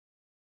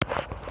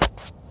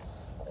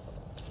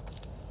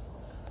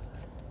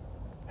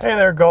Hey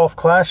there, Golf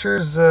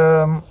Clashers.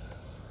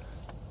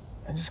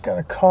 I just got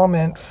a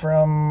comment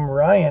from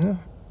Ryan,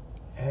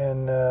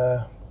 and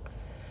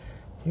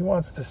he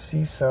wants to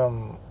see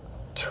some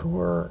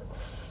Tour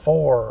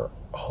 4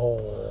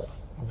 hole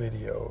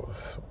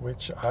videos,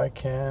 which I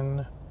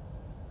can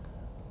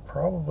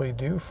probably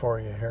do for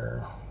you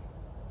here.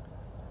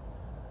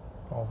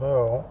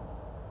 Although,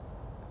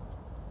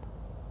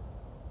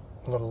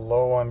 a little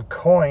low on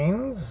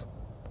coins,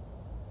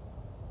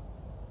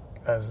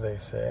 as they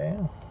say.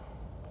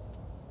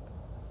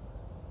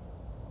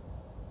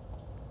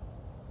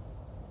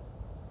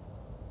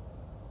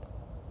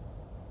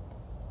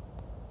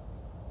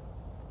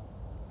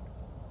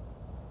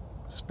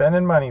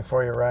 Spending money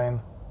for you,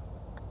 Ryan.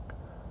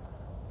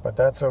 But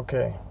that's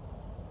okay.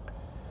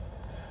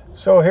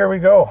 So here we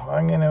go.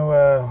 I'm going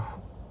to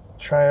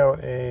try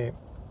out a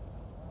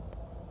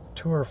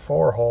Tour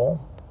 4 hole.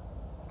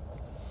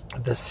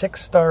 The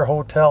 6-star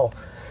hotel.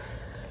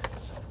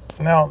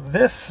 Now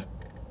this,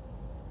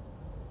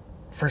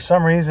 for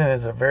some reason,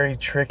 is a very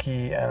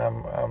tricky, and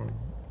I'm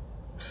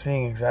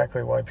seeing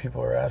exactly why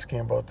people are asking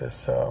about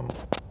this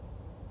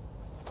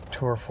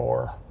Tour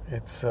 4.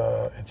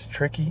 It's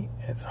tricky.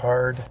 It's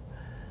hard.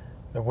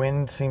 The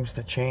wind seems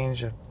to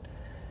change. It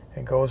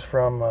goes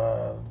from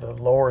the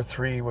lower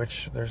 3,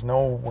 which there's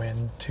no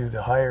wind, to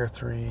the higher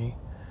 3,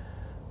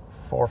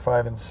 4,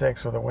 5, and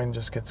 6, where the wind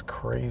just gets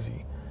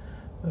crazy.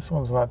 This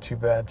one's not too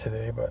bad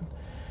today, but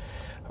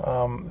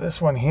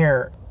this one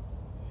here,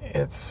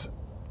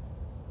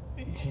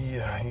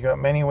 you got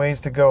many ways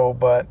to go,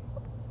 but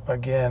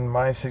again,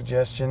 my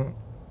suggestion,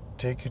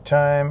 take your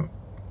time,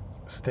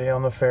 stay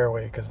on the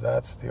fairway, because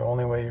that's the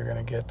only way you're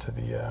going to get to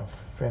the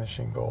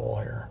finishing goal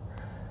here.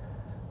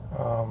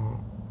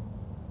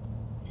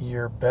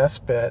 Your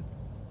best bet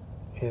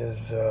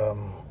is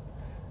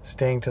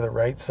staying to the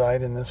right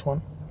side in this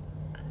one.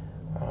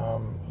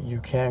 You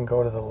can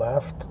go to the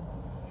left.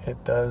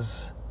 It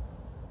does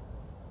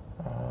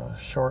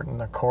shorten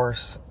the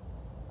course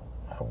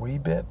a wee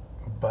bit,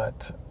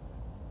 but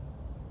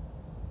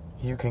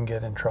you can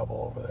get in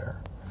trouble over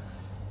there.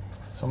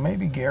 So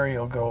maybe Gary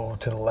will go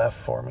to the left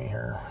for me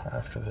here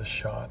after this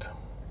shot.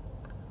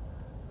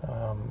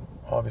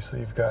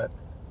 Obviously you've got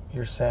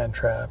your sand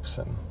traps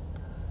and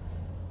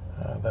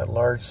that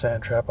large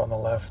sand trap on the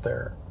left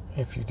there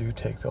if you do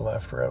take the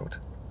left route.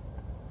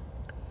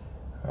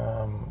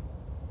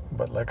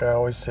 But like I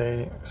always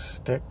say,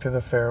 stick to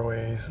the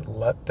fairways,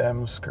 let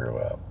them screw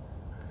up.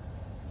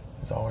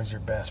 Is always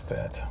your best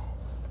bet.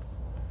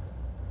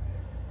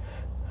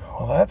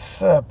 Well,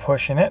 that's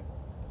pushing it,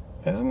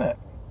 isn't it?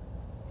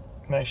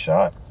 Nice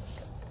shot.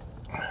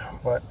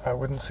 But I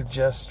wouldn't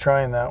suggest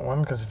trying that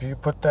one, because if you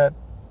put that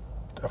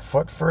a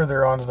foot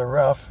further onto the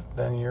rough,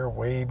 then you're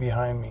way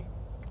behind me.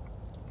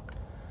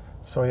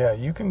 So yeah,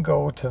 you can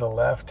go to the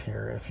left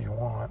here if you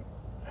want,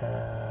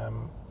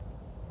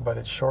 but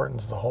it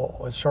shortens the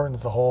hole. It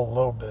shortens the hole a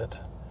little bit,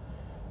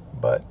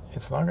 but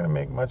it's not going to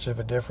make much of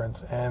a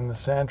difference, and the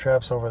sand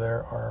traps over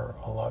there are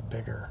a lot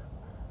bigger.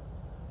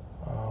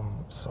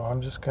 So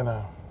I'm just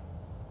gonna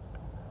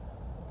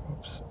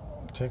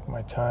take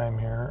my time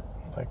here,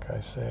 like I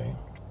say,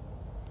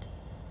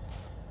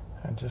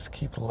 and just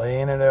keep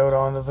laying it out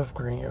onto the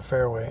green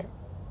fairway,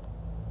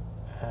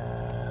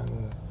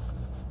 and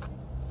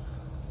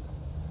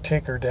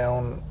take her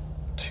down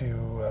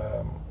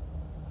to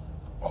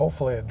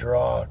hopefully a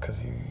draw,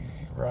 because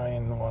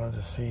Ryan wanted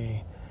to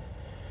see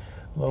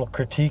a little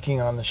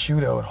critiquing on the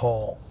shootout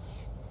hole.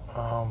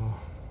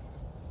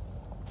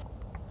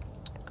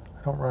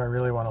 I don't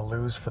really want to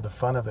lose for the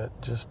fun of it,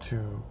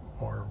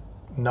 or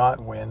not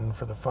win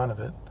for the fun of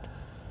it.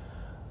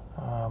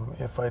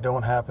 If I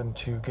don't happen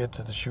to get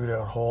to the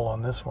shootout hole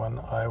on this one,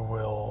 I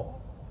will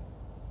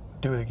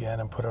do it again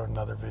and put out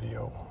another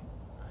video.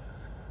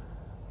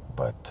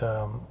 But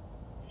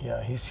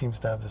yeah, he seems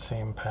to have the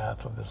same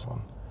path of this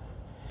one.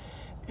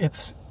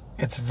 It's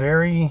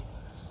very,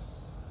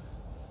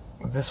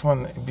 this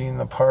one being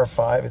the par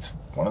 5, it's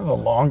one of the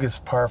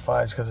longest par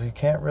 5s, because you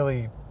can't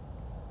really,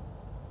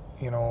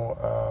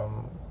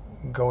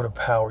 go to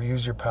power,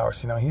 use your power.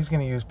 So, he's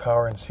going to use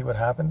power and see what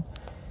happened.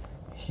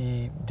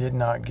 He did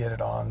not get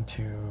it on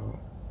to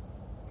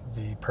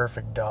the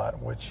perfect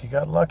dot, which he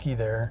got lucky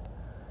there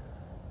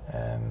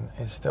and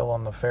is still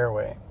on the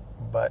fairway.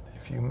 But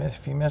if he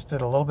missed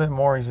it a little bit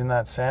more, he's in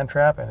that sand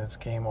trap, and it's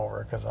game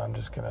over, because I'm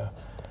just going to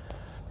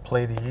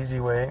play the easy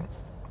way.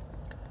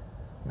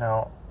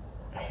 Now,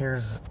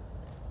 here's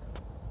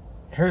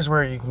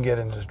where you can get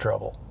into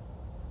trouble.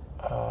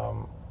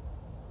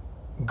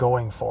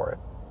 Going for it.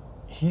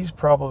 He's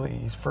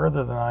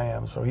further than I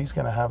am, so he's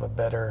going to have a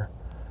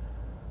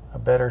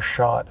better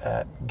shot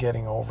at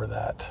getting over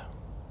that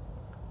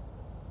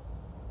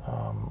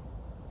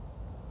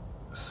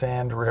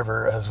sand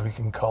river, as we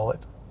can call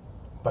it.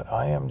 But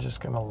I am just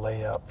going to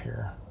lay up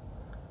here.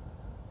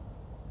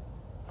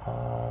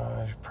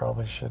 I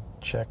probably should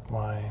check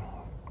my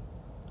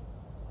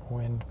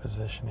wind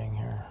positioning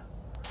here.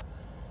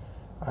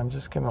 I'm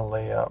just going to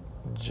lay up,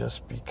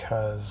 just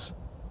because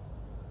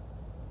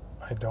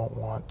I don't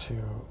want to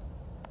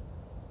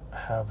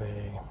have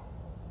a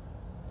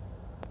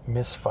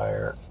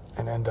misfire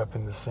and end up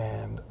in the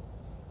sand,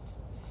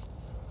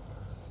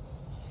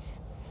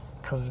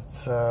 because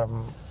it's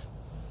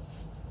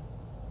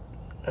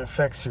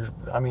affects your,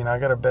 I mean, I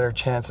got a better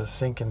chance of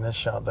sinking this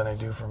shot than I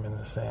do from in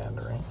the sand,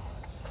 right?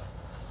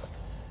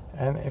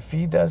 And if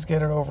he does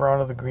get it over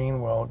onto the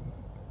green, well,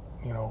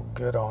 you know,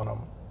 good on him.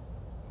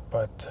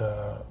 But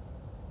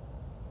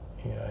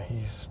yeah,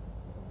 he's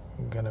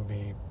gonna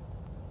be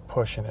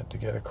pushing it to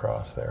get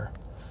across there.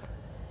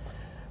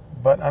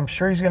 But I'm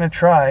sure he's gonna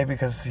try,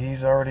 because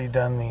he's already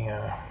done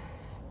the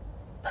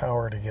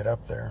power to get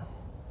up there.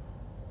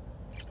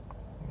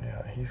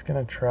 Yeah, he's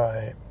gonna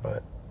try,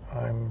 but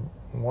I'm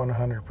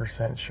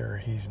 100% sure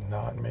he's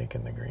not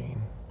making the green.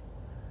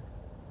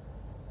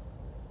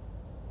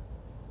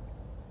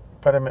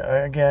 But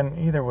again,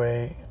 either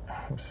way,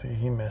 see,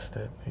 he missed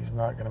it. He's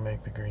not going to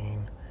make the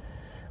green.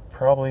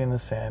 Probably in the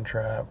sand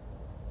trap.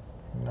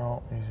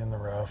 No, he's in the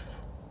rough.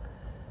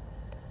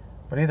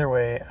 But either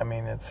way, I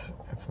mean, it's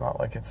not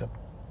like it's a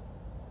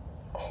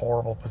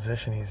horrible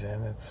position he's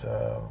in. It's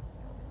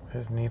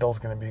his needle's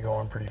going to be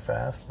going pretty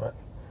fast, but,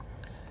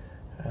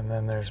 and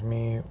then there's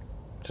me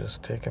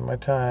just taking my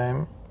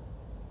time,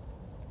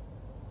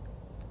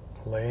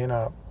 laying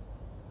up,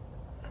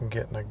 and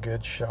getting a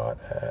good shot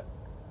at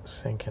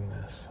sinking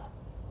this.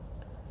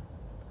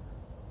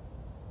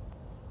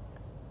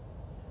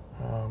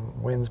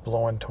 Wind's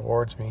blowing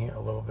towards me a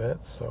little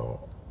bit,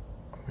 so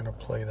I'm going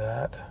to play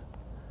that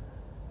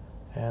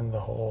and the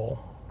hole.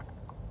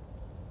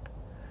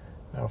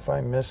 Now if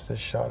I miss this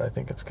shot, I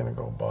think it's going to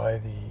go by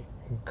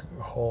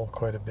the hole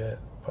quite a bit,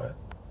 but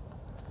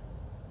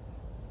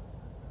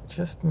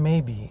just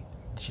maybe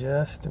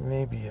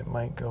it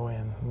might go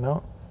in.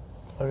 No,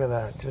 look at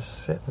that,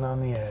 just sitting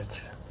on the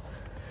edge.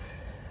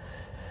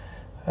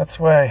 That's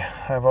why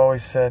I've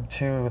always said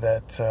too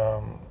that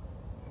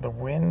the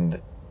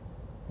wind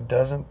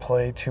doesn't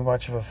play too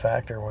much of a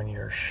factor when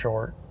you're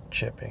short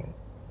chipping.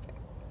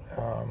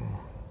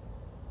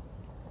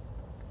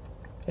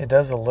 It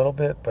does a little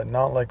bit, but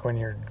not like when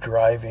you're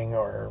driving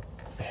or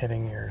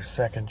hitting your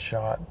second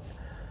shot,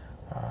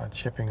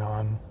 chipping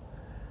on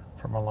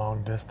from a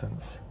long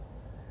distance.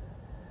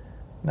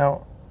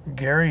 Now,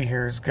 Gary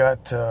here's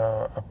got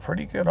a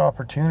pretty good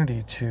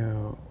opportunity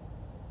to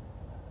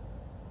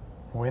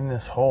win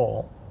this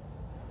hole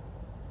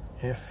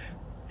if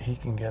he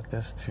can get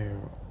this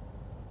to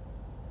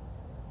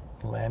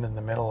land in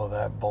the middle of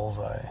that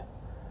bullseye,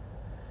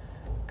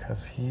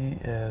 because he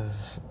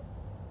is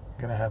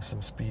gonna have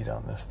some speed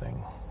on this thing.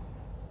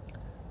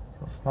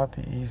 So it's not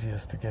the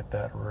easiest to get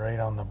that right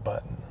on the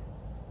button,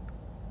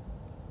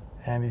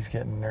 and he's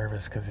getting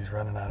nervous because he's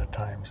running out of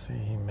time. See,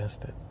 he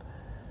missed it.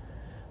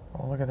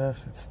 Oh, look at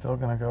this, it's still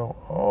gonna go.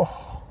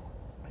 Oh,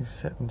 he's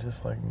sitting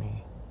just like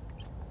me.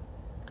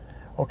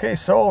 Okay,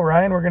 so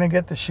Ryan, we're gonna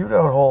get the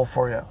shootout hole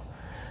for you.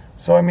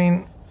 So I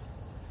mean,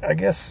 I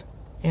guess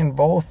in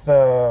both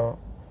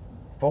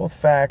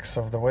facts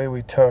of the way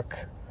we took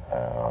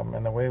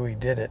and the way we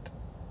did it,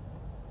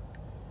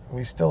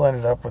 we still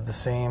ended up with the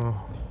same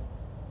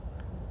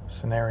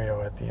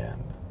scenario at the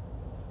end.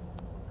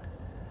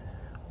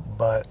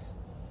 But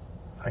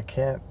I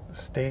can't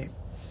state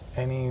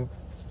any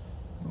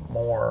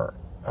more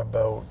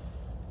about,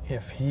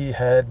 if he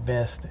had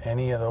missed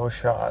any of those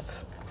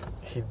shots,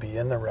 he'd be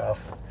in the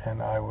rough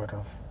and I would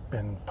have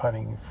been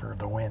putting for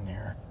the win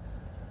here,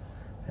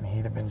 and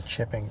he'd have been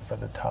chipping for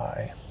the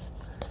tie.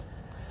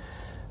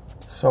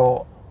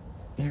 So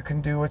you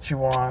can do what you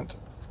want,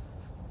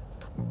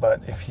 but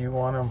if you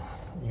want to,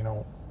 you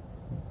know,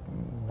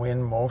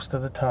 win most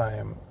of the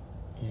time,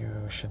 you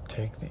should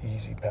take the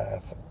easy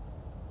path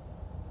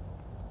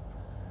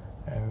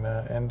and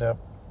end up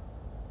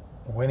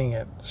winning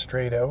it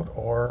straight out,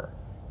 or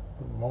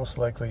most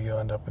likely you'll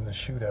end up in the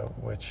shootout,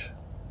 which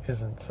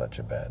isn't such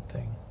a bad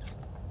thing.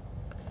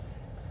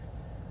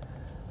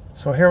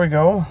 So here we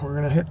go. We're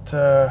gonna hit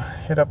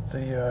up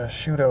the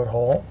shootout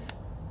hole.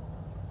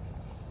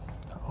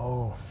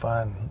 Oh,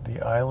 fun!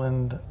 The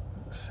island,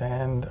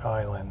 sand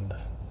island.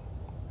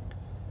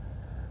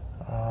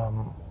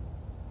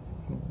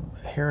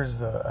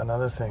 Here's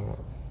another thing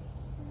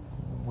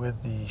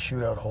with the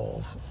shootout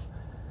holes.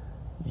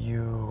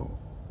 The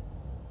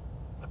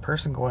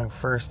person going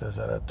first is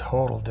at a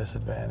total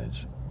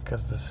disadvantage,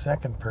 because the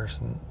second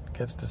person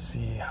gets to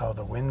see how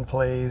the wind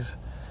plays,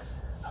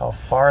 how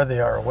far they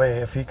are away.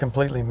 If he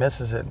completely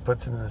misses it and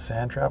puts it in the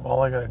sand trap,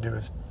 all I got to do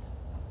is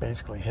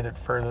basically hit it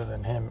further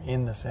than him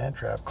in the sand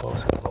trap,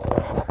 closer to the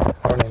hole.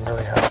 I don't even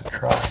really have to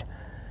try.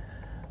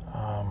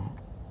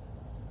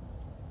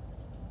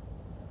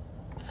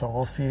 So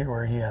we'll see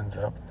where he ends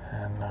up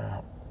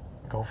and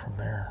go from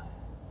there.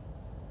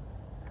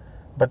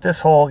 But this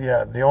hole,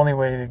 yeah, the only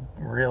way to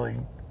really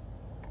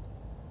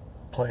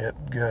play it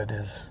good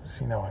is,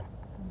 you know,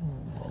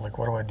 like,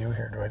 what do I do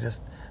here? Do I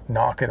just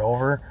knock it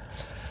over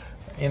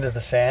into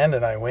the sand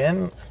and I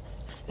win?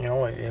 You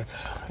know,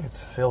 it's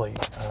silly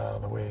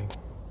the way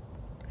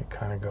it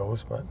kind of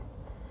goes, but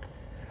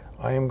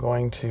I am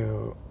going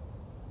to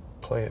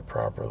play it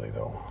properly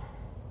though.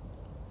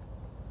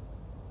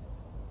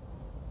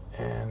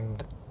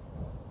 and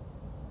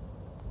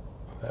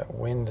that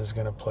wind is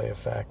going to play a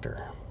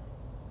factor.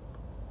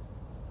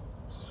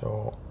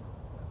 So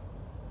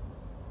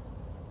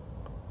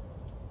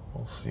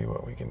we'll see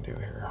what we can do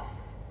here.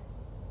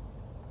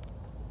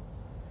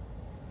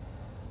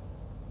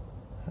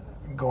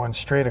 Going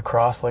straight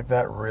across like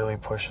that really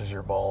pushes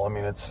your ball. I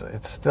mean, it's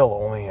still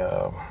only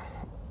a,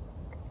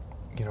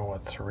 you know, a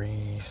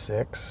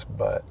 3-6,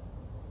 but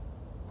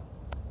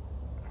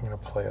I'm going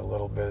to play a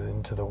little bit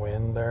into the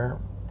wind there.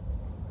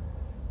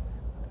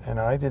 And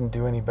I didn't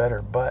do any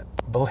better, but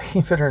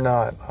believe it or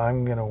not,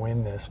 I'm going to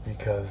win this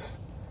because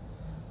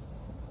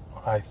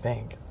I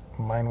think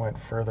mine went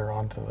further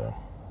onto the...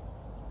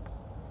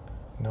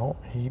 No,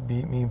 he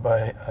beat me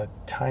by a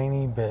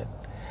tiny bit.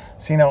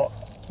 See, now,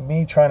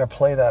 me trying to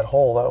play that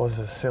hole, that was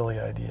a silly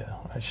idea.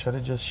 I should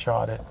have just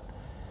shot it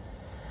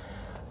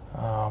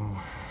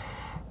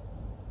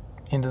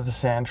into the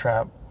sand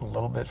trap a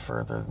little bit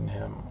further than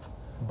him,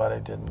 but I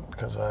didn't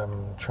because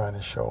I'm trying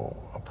to show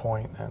a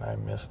point and I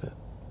missed it.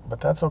 But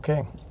that's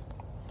okay.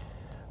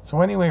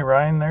 So anyway,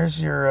 Ryan,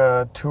 there's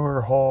your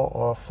tour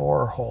hole,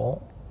 4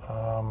 hole.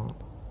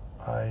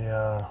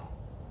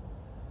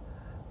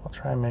 I'll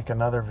try and make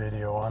another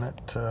video on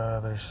it.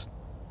 There's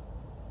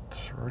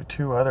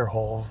 2 other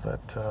holes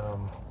that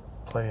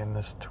play in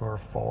this tour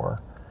 4.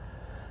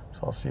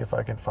 So I'll see if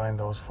I can find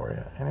those for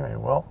you. Anyway,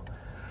 well,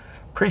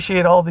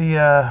 appreciate all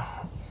the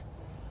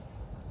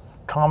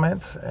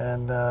comments,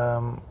 and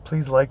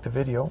please like the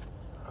video,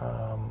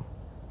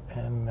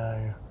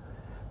 and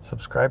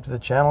subscribe to the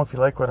channel if you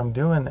like what I'm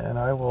doing, and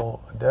I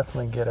will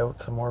definitely get out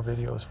some more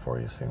videos for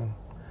you soon.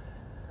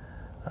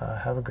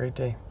 Have a great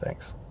day.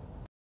 Thanks.